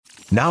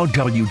Now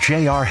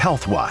WJR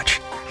Health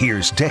Watch.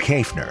 Here's Dick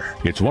Hafner.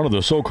 It's one of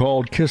the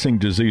so-called kissing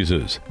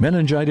diseases,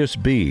 meningitis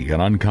B, an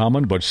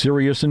uncommon but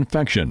serious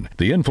infection,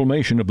 the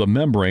inflammation of the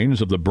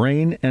membranes of the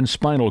brain and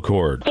spinal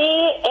cord. B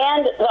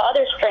and the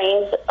other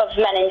strains of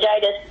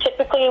meningitis,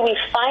 typically we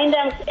find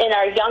them in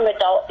our young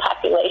adult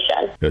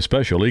population.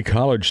 Especially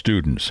college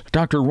students.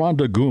 Dr.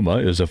 Rhonda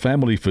Guma is a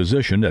family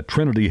physician at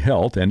Trinity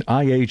Health and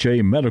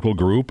IHA Medical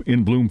Group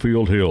in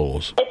Bloomfield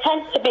Hills. It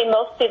tends to be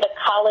mostly the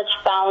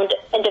college-bound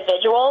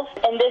individuals,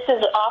 and this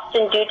is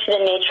often due to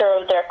the nature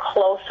of their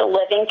close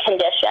living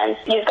conditions.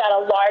 You've got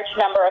a large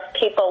number of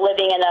people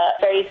living in a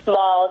very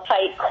small,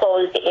 tight,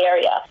 closed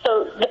area.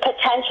 So the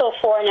potential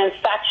for an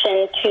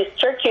infection to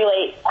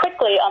circulate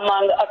quickly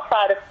among a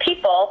crowd of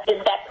people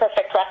is that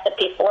perfect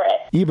recipe for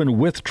it. Even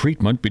with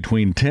treatment,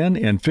 between 10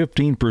 and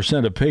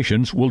 15% of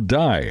patients will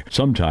die,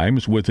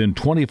 sometimes within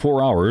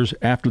 24 hours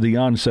after the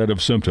onset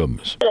of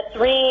symptoms. The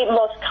three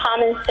most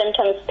common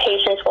symptoms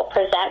patients will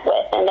present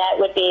with, and that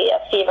would be a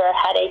fever,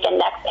 headache, and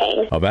neck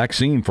pain. A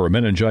vaccine for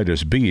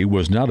meningitis B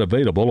was not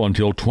available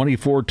until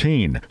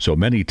 2014, so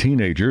many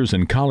teenagers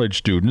and college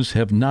students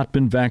have not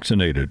been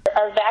vaccinated.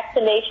 Our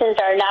vaccinations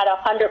are not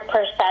 100%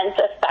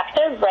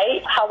 effective,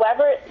 right?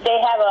 However,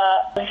 they have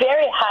a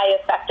very high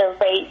effective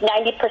rate,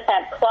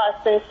 90% plus,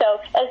 and so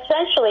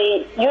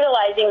essentially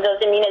utilizing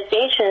those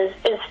immunizations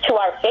is to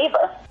our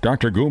favor.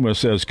 Dr. Guma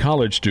says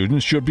college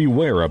students should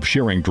beware of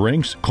sharing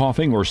drinks,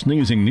 coughing, or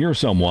sneezing near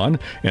someone,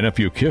 and if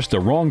you kiss the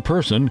wrong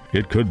person,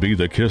 it could be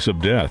the kiss of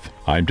death.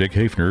 I'm Dick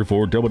Hafner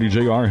for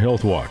WJR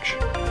Health Watch.